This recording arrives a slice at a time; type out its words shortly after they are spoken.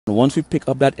once we pick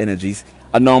up that energies,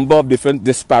 a number of different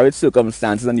disparate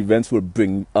circumstances and events will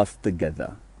bring us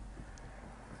together.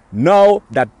 Now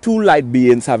that two light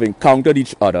beings have encountered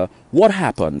each other, what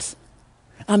happens?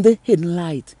 I'm the hidden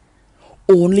light.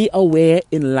 Only aware,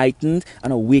 enlightened,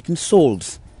 and awakened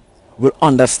souls will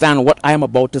understand what I am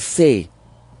about to say,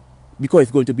 because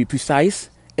it's going to be precise,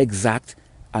 exact,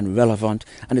 and relevant,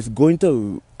 and it's going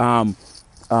to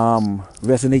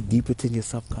resonate deep within your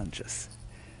subconscious.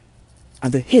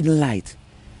 And the hidden light,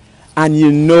 and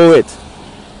you know it,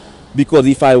 because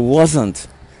if I wasn't,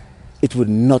 it would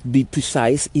not be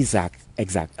precise, exact,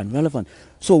 and relevant.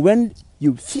 So when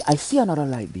you see, I see another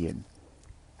light being,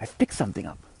 I pick something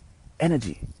up,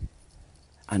 energy,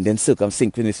 and then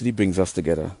synchronicity brings us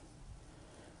together.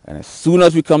 And as soon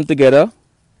as we come together,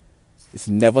 it's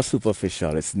never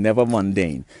superficial, it's never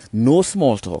mundane, no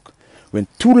small talk. When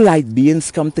two light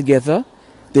beings come together,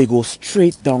 they go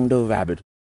straight down the rabbit